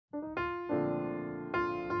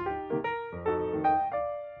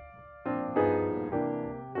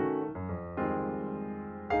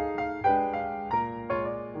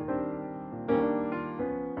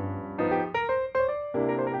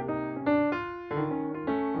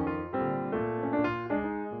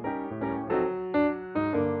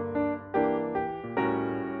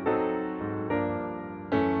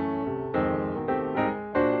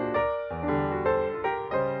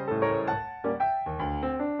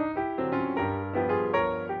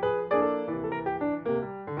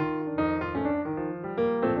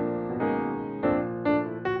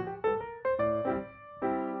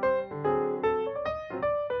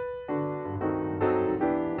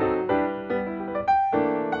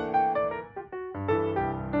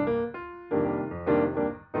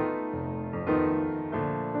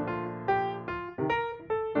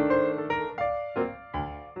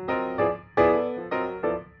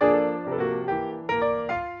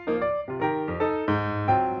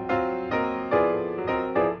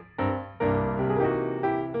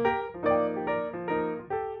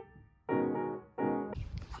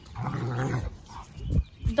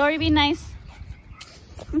Dory, be nice.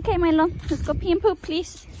 Okay, Milo, let's go pee and poop,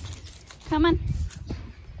 please. Come on.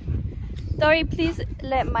 Dory, please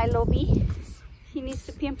let Milo be. He needs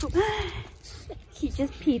to pee and poop. He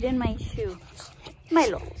just peed in my shoe.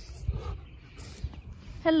 Milo.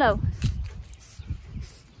 Hello.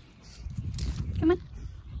 Come on.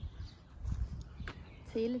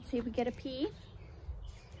 See, let's see if we get a pee.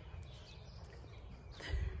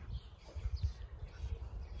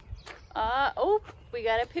 Oh, we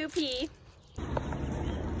got a poopy.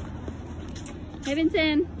 Hey,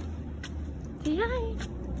 Vincent. Say hi.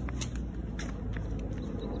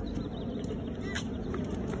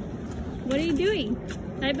 What are you doing?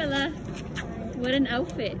 Hi, Bella. What an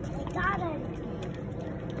outfit. Got it.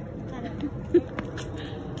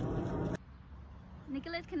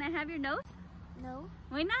 Nicholas, can I have your nose? No,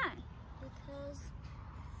 Why not? because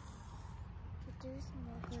there's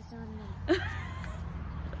mocos on me.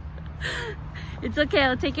 It's okay,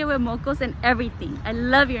 I'll take it with mocos and everything. I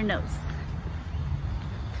love your nose.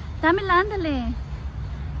 Dámela, ándale.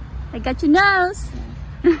 I got your nose.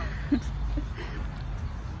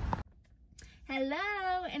 Hello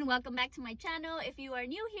and welcome back to my channel. If you are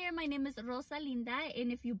new here, my name is Rosalinda,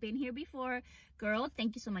 and if you've been here before, girl,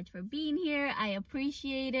 thank you so much for being here. I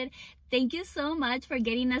appreciate it. Thank you so much for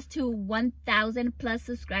getting us to 1,000 plus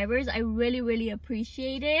subscribers. I really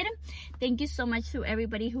appreciate it. Thank you so much to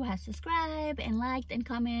everybody who has subscribed and liked and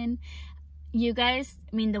comment. You guys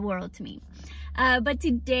mean the world to me. But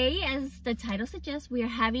today, as the title suggests, we are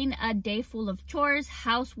having a day full of chores,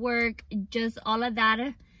 housework, just all of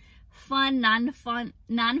that fun,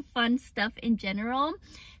 non-fun stuff in general.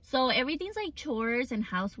 So everything's like chores and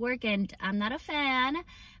housework, and I'm not a fan,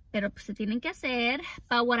 pero pues se tienen que hacer.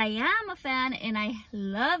 But what I am a fan and I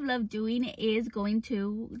love doing is going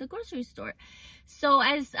to the grocery store. So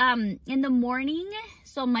as in the morning,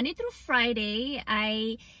 so Monday through Friday,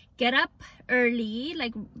 I get up early,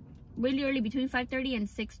 like really early, between 5:30 and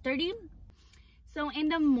 6:30. So in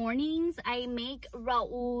the mornings, I make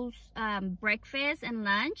Raul's breakfast and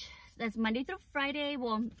lunch. That's Monday through Friday.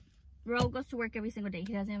 Well, Raul goes to work every single day.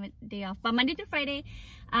 He doesn't have a day off. But Monday through Friday,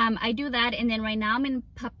 I do that. And then right now I'm in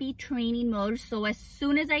puppy training mode. So as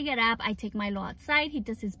soon as I get up, I take Milo outside. He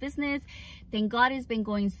does his business. Thank God it's been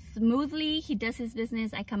going smoothly. He does his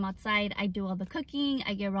business. I come outside. I do all the cooking.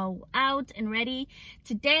 I get Raul out and ready.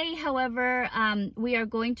 Today, however, we are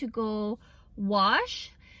going to go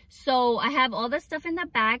wash. So I have all the stuff in the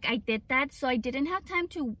back. I did that, so I didn't have time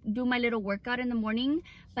to do my little workout in the morning,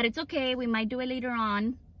 but it's okay. We might do it later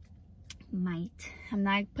on. I'm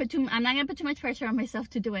not gonna put too much pressure on myself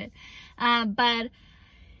to do it. But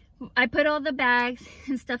I put all the bags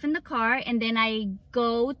and stuff in the car, and then I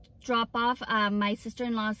go drop off my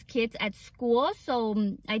sister-in-law's kids at school.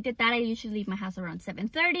 So I did that. I usually leave my house around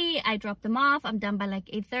 7:30. I drop them off. I'm done by like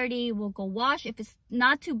 8:30. We'll go wash if it's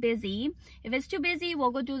not too busy. If it's too busy,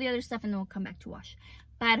 we'll go do the other stuff and then we'll come back to wash,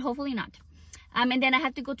 but hopefully not. And then I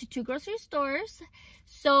have to go to 2 grocery stores,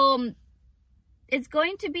 so it's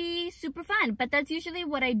going to be super fun. But that's usually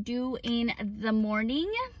what I do in the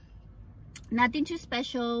morning. Nothing too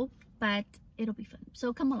special, but it'll be fun,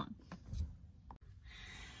 so come along.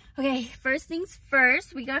 Okay, first things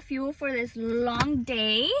first, we got fuel for this long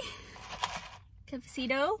day.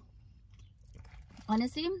 Cafecito.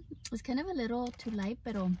 Honestly, it's kind of a little too light,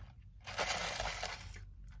 but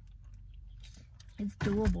it's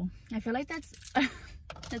doable. I feel like that's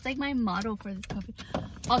like my motto for this coffee.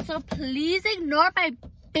 Also, please ignore my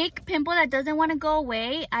big pimple that doesn't want to go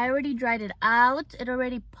away. I already dried it out. It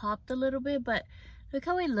already popped a little bit, but look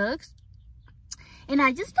how it looks. And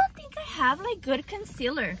I just don't think I have like good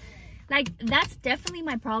concealer. Like, that's definitely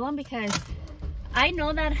my problem, because I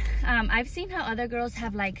know that I've seen how other girls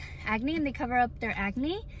have like acne and they cover up their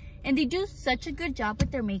acne and they do such a good job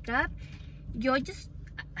with their makeup.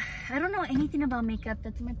 I don't know anything about makeup.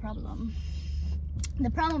 That's my problem. The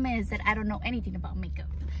problem is that I don't know anything about makeup.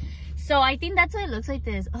 So I think that's why it looks like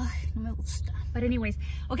this. Oh, no me gusta. But anyways,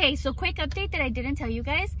 okay, so quick update that I didn't tell you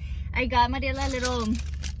guys. I got Mariela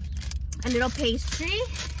a little pastry,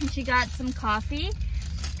 and she got some coffee.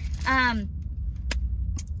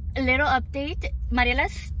 A little update,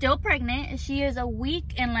 Mariela's still pregnant. She is a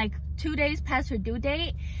week and like 2 days past her due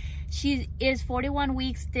date. She is 41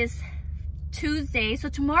 weeks this Tuesday, so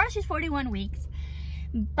tomorrow she's 41 weeks,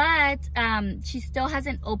 but she still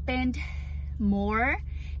hasn't opened more,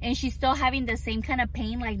 and she's still having the same kind of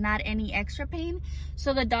pain, like not any extra pain.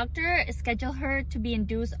 So the doctor scheduled her to be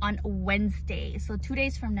induced on Wednesday, so 2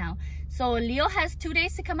 days from now. So Leo has 2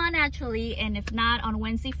 days to come out naturally, and if not, on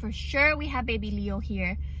Wednesday for sure we have baby Leo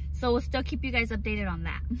here. So we'll still keep you guys updated on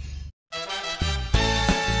that.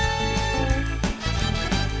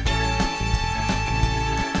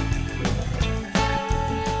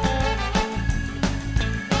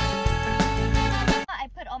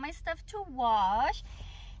 wash.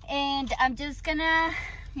 And I'm just gonna,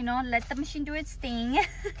 you know, let the machine do its thing.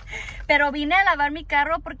 Pero vine a lavar mi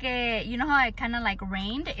carro porque, you know how it kind of like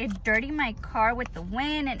rained? It dirtied my car with the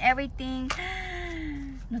wind and everything.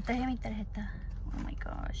 No traje mi tarjeta. Oh my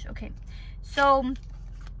gosh. Okay. So,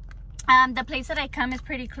 the place that I come is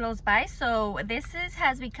pretty close by. So,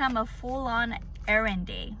 has become a full-on errand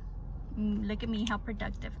day. Look at me, how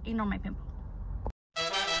productive. Ignore my pimple.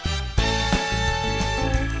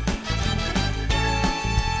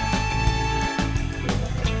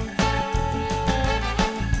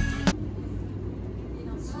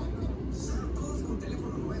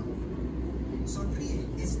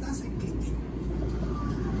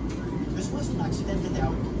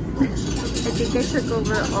 I think I took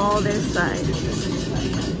over all this side,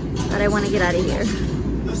 but I want to get out of here.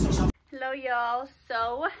 Hello y'all.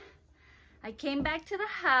 So I came back to the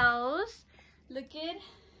house. Look at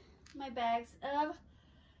my bags of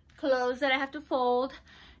clothes that I have to fold.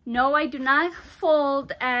 No, I do not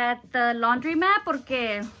fold at the laundromat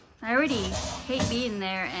porque I already hate being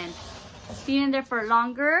there, and being there for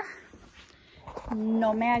longer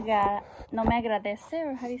no me agradece,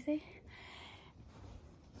 or how do you say?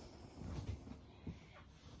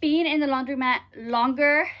 Being in the laundromat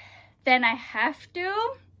longer than I have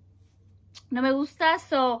to, no me gusta.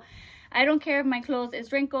 So I don't care if my clothes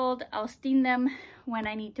is wrinkled. I'll steam them when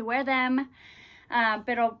I need to wear them.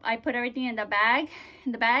 Pero I put everything in the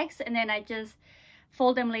bags, and then I just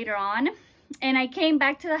fold them later on. And I came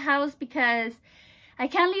back to the house because I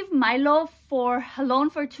can't leave Milo alone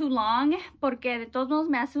for too long, porque de todos modos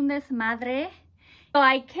me hace un desmadre. So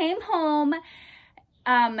I came home,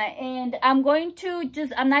 and I'm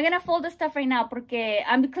not gonna fold the stuff right now porque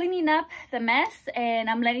I'm cleaning up the mess and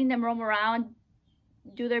I'm letting them roam around,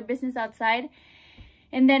 do their business outside.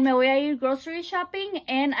 And then me voy a ir grocery shopping,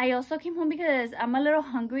 and I also came home because I'm a little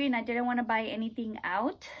hungry and I didn't want to buy anything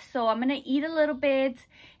out. So I'm gonna eat a little bit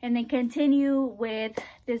and then continue with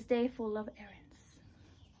this day full of errands.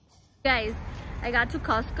 Guys, I got to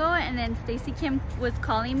Costco, and then Stacy Kim was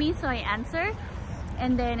calling me, so I answered.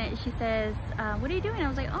 And then she says, what are you doing? I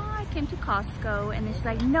was like, oh, I came to Costco. And then she's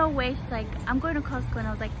like, no way. She's like, I'm going to Costco. And I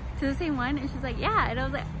was like, to the same one? And she's like, yeah. And I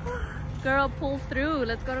was like, oh, girl, pull through.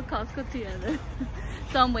 Let's go to Costco together.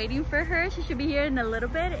 So I'm waiting for her. She should be here in a little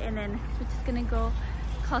bit. And then we're just going to go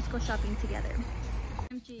Costco shopping together.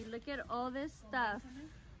 OMG, look at all this stuff.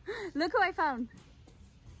 Look who I found.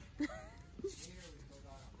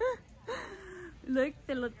 Look,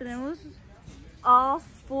 te lo tenemos all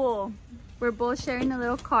full. We're both sharing a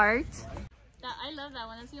little cart. I love that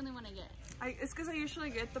one. That's the only one I get. It's because I usually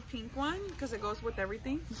get the pink one because it goes with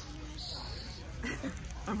everything.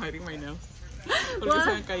 I'm hiding my nails.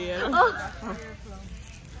 Oh.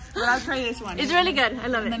 But I'll try this one. It's really good. I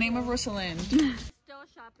love it. In the name of Rosalinda. Still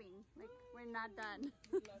shopping. Like, we're not done.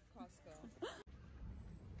 Love Costco.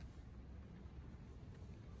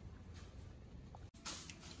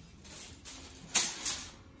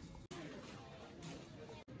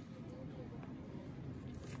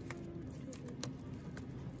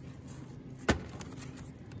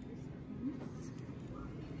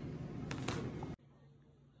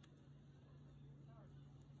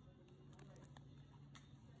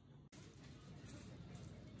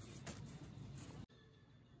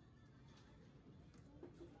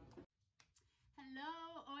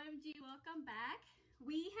 OMG, welcome back.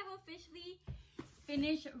 We have officially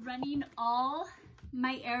finished running all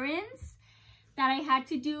my errands that I had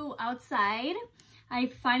to do outside. I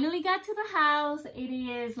finally got to the house. It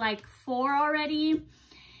is like 4 already,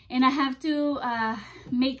 and I have to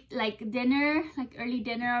make like dinner, like early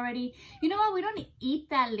dinner already. You know what? We don't eat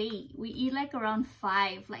that late. We eat like around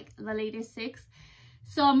 5, like the latest 6.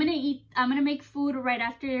 So I'm gonna make food right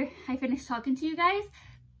after I finish talking to you guys.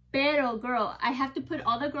 Pero girl, I have to put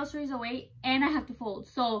all the groceries away and I have to fold.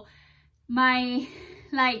 So my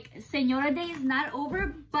like Señora Day is not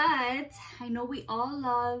over, but I know we all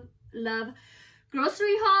love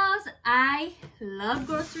grocery hauls. I love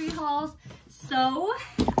grocery hauls. So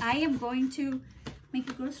I am going to make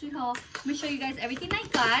a grocery haul. Let me show you guys everything I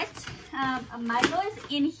got. Milo is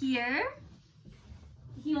in here.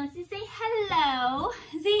 He wants to say hello.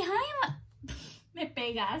 Say hi. Me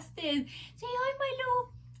pegaste. Say hi, Milo.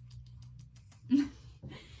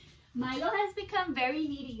 Milo has become very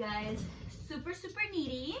needy, guys. Super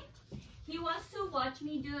needy. He wants to watch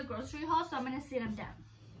me do the grocery haul, so I'm gonna sit him down.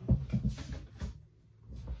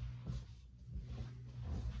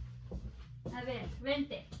 A ver,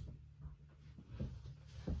 vente.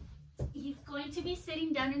 He's going to be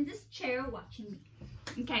sitting down in this chair watching me.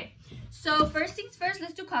 Okay, so first things first,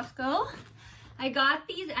 let's do Costco. I got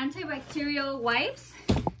these antibacterial wipes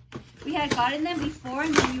We had gotten them before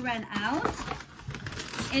and then we ran out.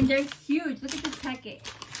 And they're huge. Look at this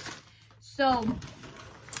packet. So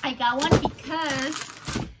I got one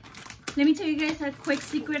because, let me tell you guys a quick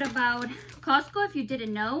secret about Costco if you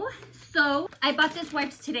didn't know. So I bought these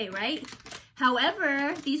wipes today, right?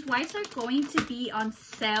 However, these wipes are going to be on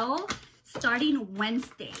sale starting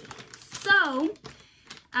Wednesday. So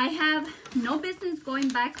I have no business going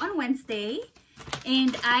back on Wednesday.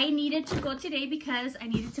 And I needed to go today because I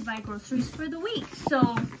needed to buy groceries for the week.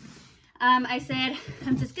 So I said,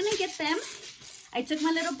 I'm just gonna get them. I took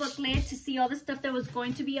my little booklet to see all the stuff that was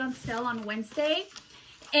going to be on sale on Wednesday.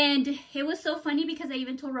 And it was so funny because I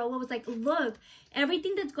even told Rola, I was like, look,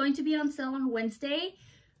 everything that's going to be on sale on Wednesday,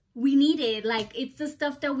 we need it. Like, it's the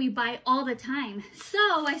stuff that we buy all the time. So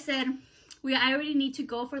I said, I already need to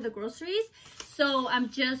go for the groceries. So I'm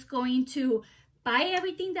just going to buy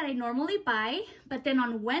everything that I normally buy, but then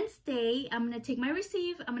on Wednesday, I'm gonna take my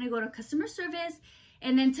receipt, I'm gonna go to customer service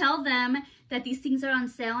and then tell them that these things are on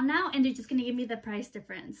sale now and they're just gonna give me the price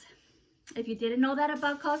difference. If you didn't know that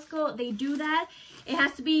about Costco, they do that. It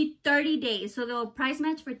has to be 30 days. So they'll price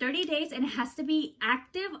match for 30 days and it has to be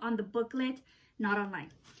active on the booklet, not online.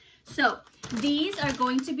 So these are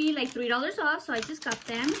going to be like $3 off. So I just got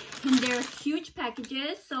them and they're huge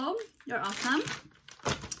packages. So they're awesome.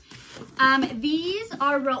 These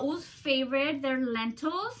are Raul's favorite. They're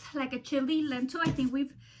lentils, like a chili lentil. I think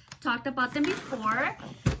we've talked about them before.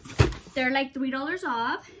 They're like $3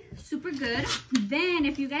 off. Super good. Then,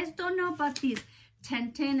 if you guys don't know about these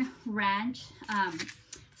 10 ranch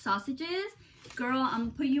sausages, girl, I'm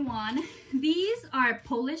gonna put you on. These are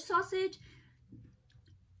Polish sausage.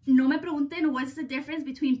 No me pregunten what's the difference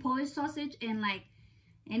between Polish sausage and like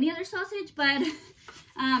any other sausage, but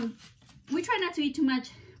we try not to eat too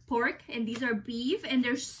much pork, and these are beef and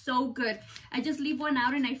they're so good. I just leave one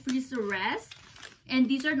out and I freeze the rest, and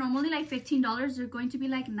these are normally like $15. They're going to be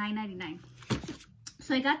like $9.99.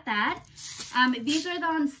 So I got that. These are the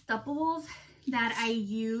Unstoppables that I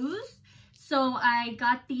use. So I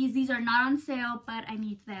got these. These are not on sale, but I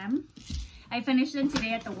need them. I finished them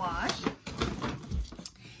today at the wash.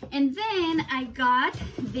 And then I got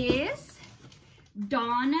this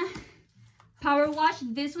Dawn Power Wash.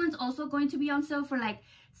 This one's also going to be on sale for like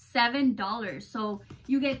 $7. So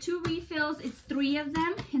you get 2 refills. It's 3 of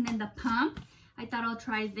them, and then the pump. I thought I'll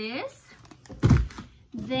try this.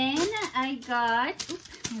 Then I got,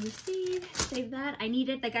 oops, my receipt. Save that. I need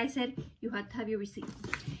it. The guy said you had to have your receipt.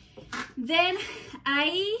 Then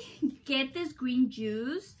I get this green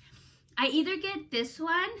juice. I either get this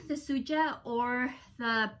one, the Suja, or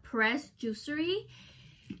the Press Juicery.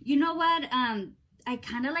 You know what? I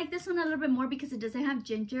kind of like this one a little bit more because it doesn't have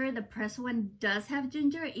ginger. The Press one does have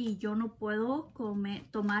ginger. Y yo no puedo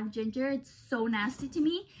tomar ginger. It's so nasty to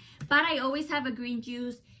me. But I always have a green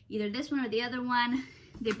juice, either this one or the other one.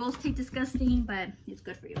 They both taste disgusting, but it's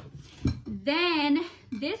good for you. Then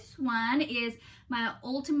this one is my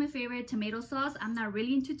ultimate favorite tomato sauce. I'm not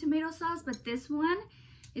really into tomato sauce, but this one,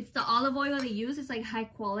 it's the olive oil they use. It's like high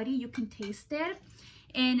quality. You can taste it.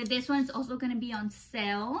 And this one's also going to be on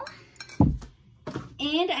sale.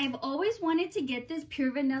 And I've always wanted to get this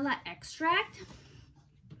pure vanilla extract.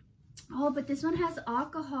 Oh, but this one has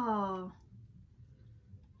alcohol.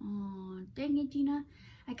 Oh, dang it, Gina.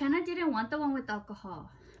 I kind of didn't want the one with alcohol,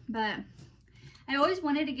 but I always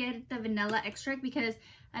wanted to get the vanilla extract because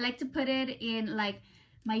I like to put it in like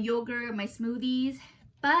my yogurt, my smoothies,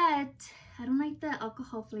 but I don't like the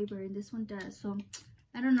alcohol flavor, and this one does. So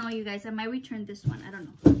I don't know, you guys. I might return this one. I don't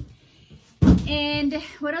know. And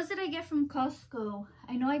what else did I get from Costco?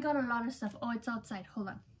 I know I got a lot of stuff. Oh, it's outside. Hold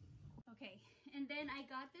on. Okay. And then I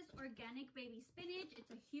got this organic baby spinach.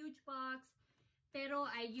 It's a huge box. Pero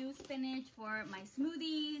I use spinach for my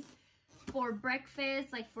smoothies, for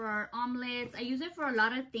breakfast, like for our omelets. I use it for a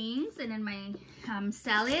lot of things. And then my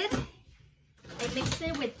salad, I mix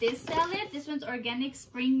it with this salad. This one's organic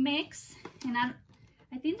spring mix. And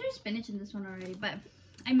I think there's spinach in this one already, but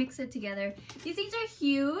I mix it together. These things are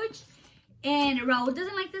huge. And Raul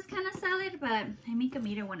doesn't like this kind of salad, but I make him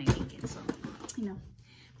eat it when I make it, so, you know.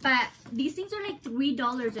 But these things are like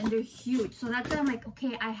 $3 and they're huge. So that's why I'm like,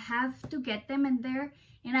 okay, I have to get them in there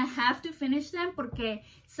and I have to finish them porque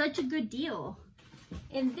such a good deal.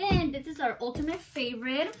 And then this is our ultimate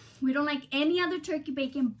favorite. We don't like any other turkey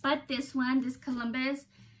bacon but this one, this Columbus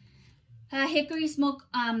hickory smoke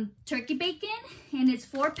turkey bacon. And it's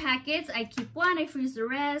 4 packets. I keep one, I freeze the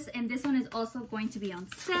rest. And this one is also going to be on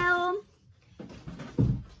sale.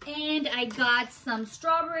 And I got some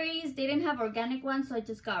strawberries. They didn't have organic ones, so I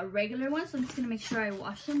just got regular ones. So I'm just gonna make sure I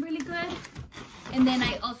wash them really good. And then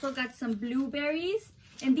I also got some blueberries,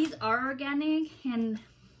 and these are organic, and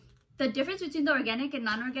the difference between the organic and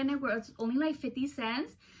non-organic was only like 50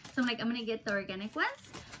 cents. So I'm like, I'm gonna get the organic ones.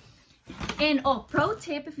 And oh, pro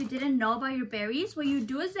tip, if you didn't know about your berries, what you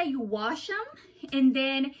do is that you wash them, and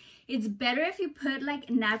then it's better if you put like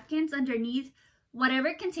napkins underneath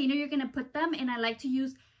whatever container you're gonna put them. And I like to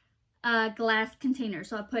use a glass container.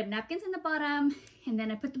 So I put napkins in the bottom, and then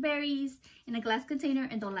I put the berries in a glass container,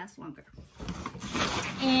 and they'll last longer.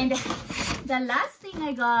 And the last thing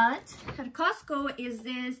I got at Costco is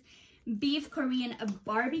this beef Korean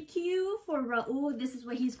barbecue for Raul. This is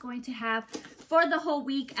what he's going to have for the whole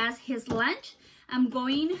week as his lunch. I'm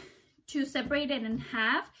going to separate it in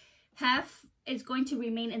half. Half is going to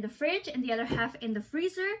remain in the fridge and the other half in the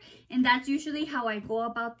freezer. And that's usually how I go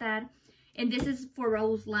about that. And this is for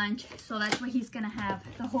Raul's lunch. So that's what he's gonna have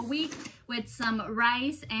the whole week with some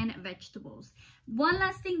rice and vegetables. One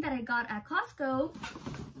last thing that I got at Costco,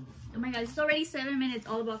 oh my god, it's already 7 minutes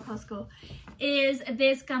all about Costco, is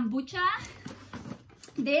this kombucha.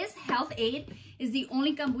 This Health Aid is the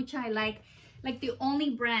only kombucha I like the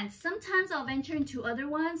only brand. Sometimes I'll venture into other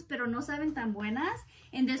ones, pero no saben tan buenas.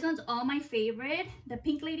 And this one's all my favorite. The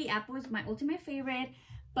Pink Lady Apple is my ultimate favorite.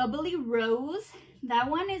 Bubbly Rose, that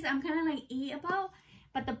one is, I'm kind of like about,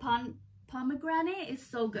 but the pomegranate is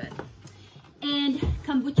so good. And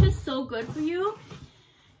kombucha is so good for you,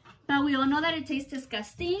 but we all know that it tastes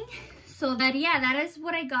disgusting. So that, yeah, that is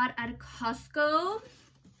what I got at Costco.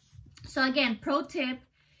 So again, pro tip,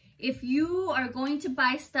 if you are going to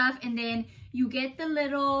buy stuff and then you get the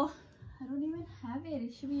little, I don't even have it,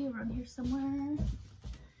 it should be around here somewhere.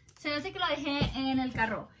 Se hace que lo dejé en el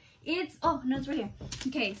carro. It's, oh no, it's right here.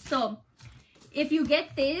 Okay, so if you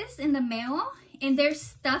get this in the mail and there's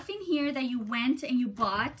stuff in here that you went and you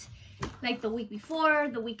bought like the week before,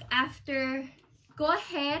 the week after, go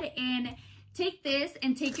ahead and take this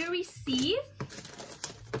and take your receipt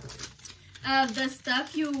of the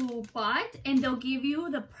stuff you bought, and they'll give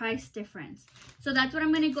you the price difference. So that's what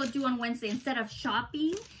I'm gonna go do on Wednesday. Instead of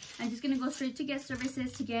shopping, I'm just gonna go straight to guest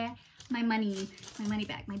services to get my money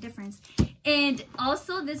back, my difference. And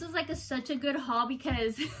also this was like such a good haul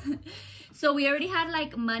because so we already had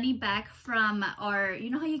like money back from our, you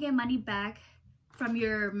know how you get money back from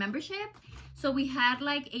your membership? So we had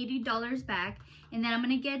like $80 back, and then I'm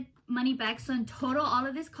gonna get money back. So in total, all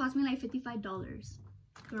of this cost me like $55.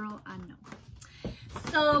 Girl, I know.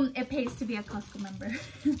 So it pays to be a Costco member.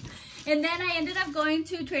 And then I ended up going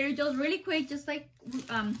to Trader Joe's really quick, just like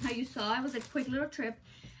how you saw. It was a quick little trip.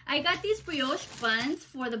 I got these brioche buns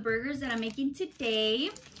for the burgers that I'm making today.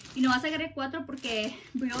 You know, vas a agarrar 4 porque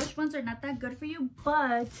brioche buns are not that good for you,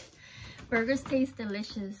 but burgers taste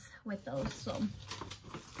delicious with those. So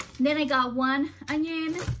then I got 1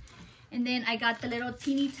 onion, and then I got the little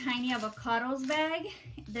teeny tiny avocados bag.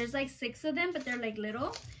 There's like 6 of them, but they're like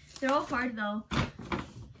little. They're all hard though.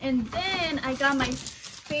 And then I got my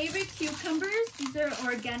favorite cucumbers. These are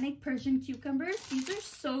organic Persian cucumbers. These are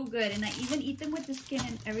so good, and I even eat them with the skin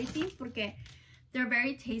and everything porque they're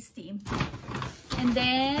very tasty. And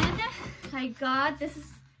then I got this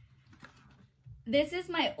is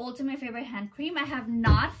my ultimate favorite hand cream. I have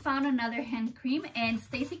not found another hand cream, and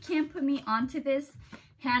Stacy can't put me onto this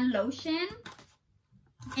hand lotion,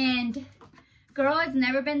 and girl, it's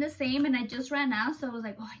never been the same. And I just ran out, so I was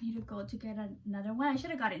like, oh, I need to go to get another one. I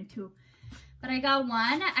should have gotten 2, but I got 1.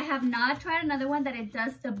 I have not tried another one that it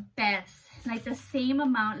does the best, like the same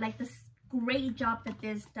amount, like this great job that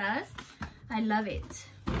this does. I love it.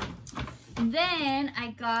 And then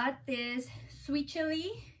I got this sweet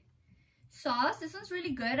chili sauce. This one's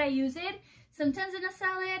really good. I use it sometimes in a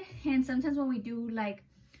salad, and sometimes when we do like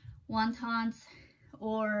wontons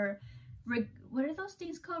or what are those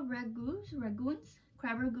things called? Ragoons,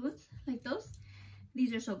 crab ragoons, like those.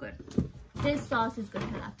 These are so good. This sauce is good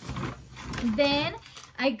for that. Then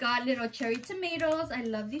I got little cherry tomatoes. I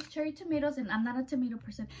love these cherry tomatoes, and I'm not a tomato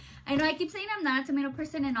person. I know I keep saying I'm not a tomato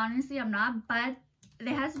person, and honestly I'm not, but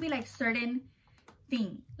there has to be like certain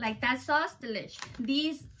thing. Like that sauce, delish.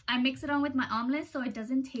 These, I mix it on with my omelet so it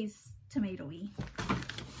doesn't taste tomatoey.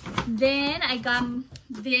 Then I got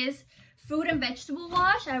this fruit and vegetable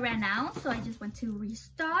wash. I ran out, so I just went to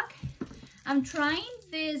restock. I'm trying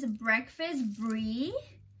this breakfast brie.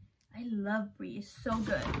 I love brie, it's so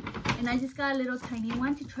good. And I just got a little tiny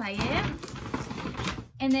one to try it.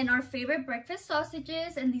 And then our favorite breakfast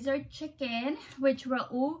sausages, and these are chicken, which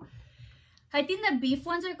Raul, I think the beef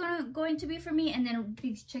ones are going to be for me, and then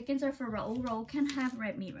these chickens are for Raul. Raul can have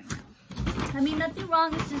red meat right now. I mean, nothing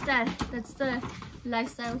wrong, it's just that that's the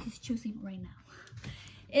lifestyle he's choosing right now.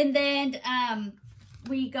 And then I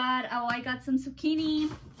got some zucchini,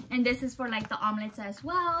 and this is for like the omelets as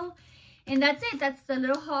well. And that's it. That's the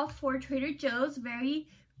little haul for Trader Joe's. Very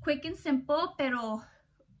quick and simple, pero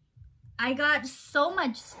I got so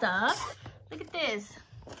much stuff. Look at this.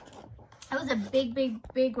 That was a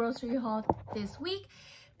big grocery haul this week.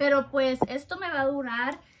 Pero pues esto me va a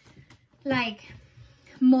durar like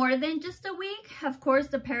more than just a week. Of course,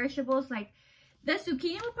 the perishables, like the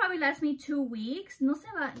zucchini will probably last me 2 weeks. No se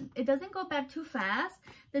va, it doesn't go bad too fast.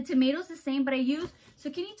 The tomatoes the same, but I use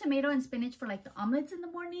zucchini, tomato, and spinach for like the omelets in the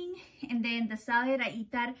morning. And then the salad, I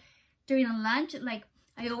eat that during a lunch. Like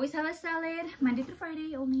I always have a salad, Monday through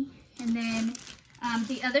Friday only. And then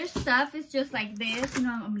the other stuff is just like this, you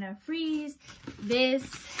know, I'm gonna freeze this,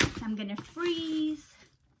 I'm gonna freeze.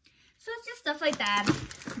 So it's just stuff like that.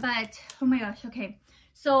 But oh my gosh, okay.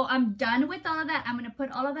 So I'm done with all of that. I'm gonna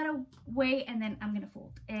put all of that away and then I'm gonna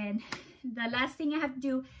fold. And the last thing I have to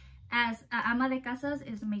do as ama de casas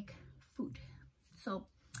is make food. So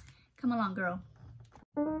come along, girl.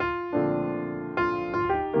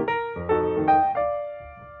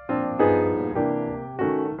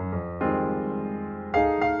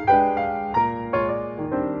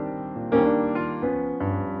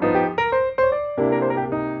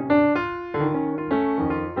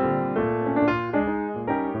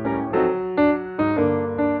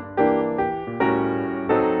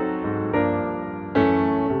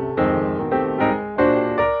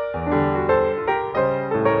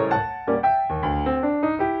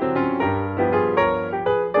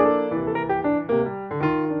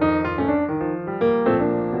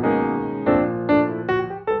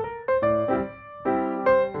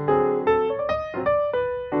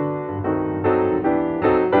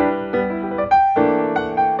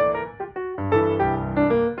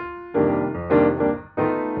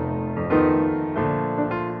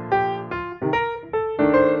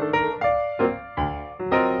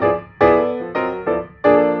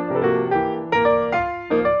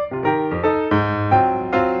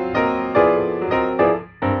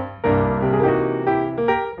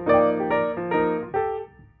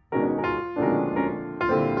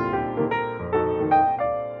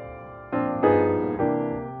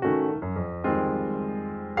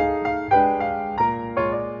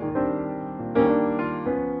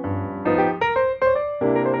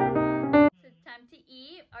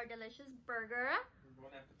 Delicious burger.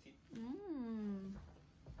 Bon appetit.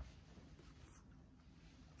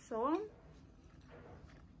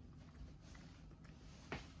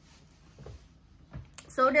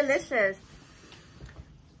 So delicious.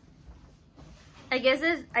 I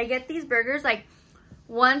get these burgers like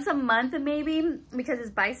once a month maybe, because it's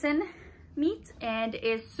bison meat and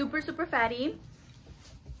it's super fatty,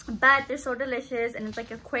 but they're so delicious. And it's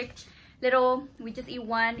like a quick little, we just eat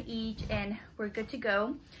one each and we're good to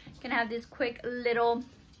go. Gonna have this quick little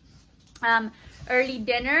early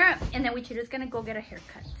dinner, and then Wichido's gonna go get a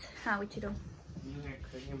haircut. Huh, Wichido?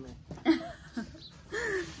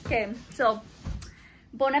 Okay, so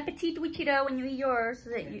bon appetit, Wichido, when you eat yours.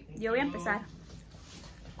 Yo voy a empezar.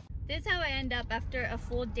 This is how I end up after a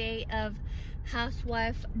full day of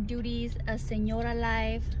housewife duties, a señora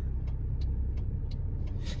life.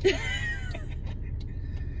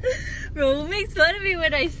 Bro, who makes fun of me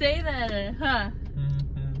when I say that, huh?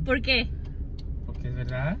 ¿Por qué? Porque es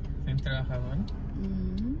verdad, soy un trabajador.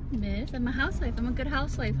 Yes, I'm a housewife. I'm a good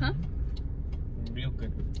housewife, huh? Real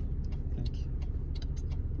good. Thank you.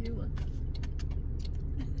 You're welcome.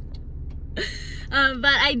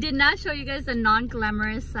 But I did not show you guys the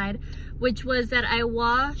non-glamorous side, which was that I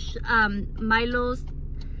washed Milo's,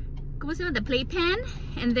 ¿cómo se llama? The playpen,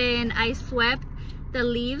 and then I swept the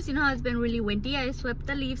leaves. You know how it's been really windy? I swept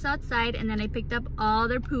the leaves outside, and then I picked up all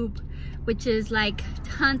their poop, which is like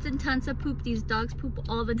tons and tons of poop. These dogs poop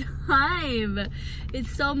all the time.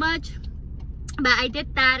 It's so much. But I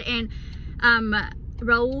did that, and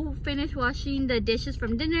Raul finished washing the dishes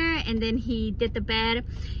from dinner, and then he did the bed,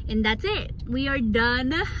 and that's it. We are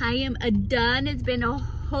done. I am done. It's been a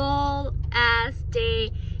whole ass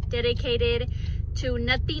day dedicated to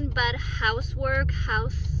nothing but housework,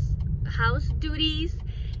 house duties,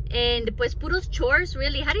 and pues puros chores,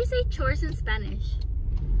 really. How do you say chores in Spanish?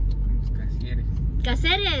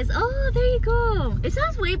 Caseres. Oh, there you go. It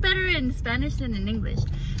sounds way better in Spanish than in English.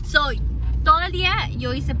 So, todo el día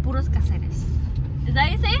yo hice puros caseres. Is that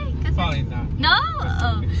how you say it? Probably not. No?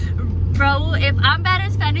 Oh. Bro, if I'm bad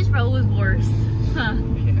at Spanish, bro is worse. Huh.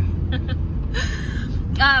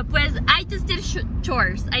 Yeah. Pues I just did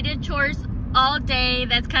chores. I did chores all day.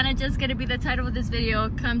 That's kind of just gonna be the title of this video.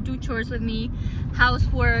 Come do chores with me.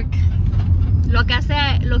 Housework. Lo que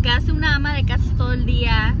hace una ama de casa todo el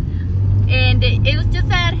día. And it was just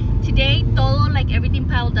that today, todo, like everything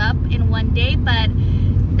piled up in one day, but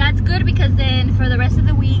that's good because then for the rest of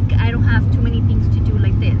the week, I don't have too many things to do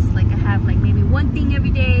like this. Like I have like maybe one thing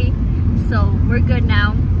every day, so we're good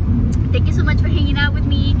now. Thank you so much for hanging out with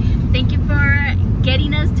me. Thank you for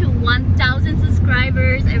getting us to 1,000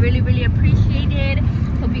 subscribers. I really appreciate it.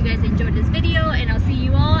 Hope you guys enjoyed this video, and I'll see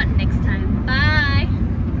you all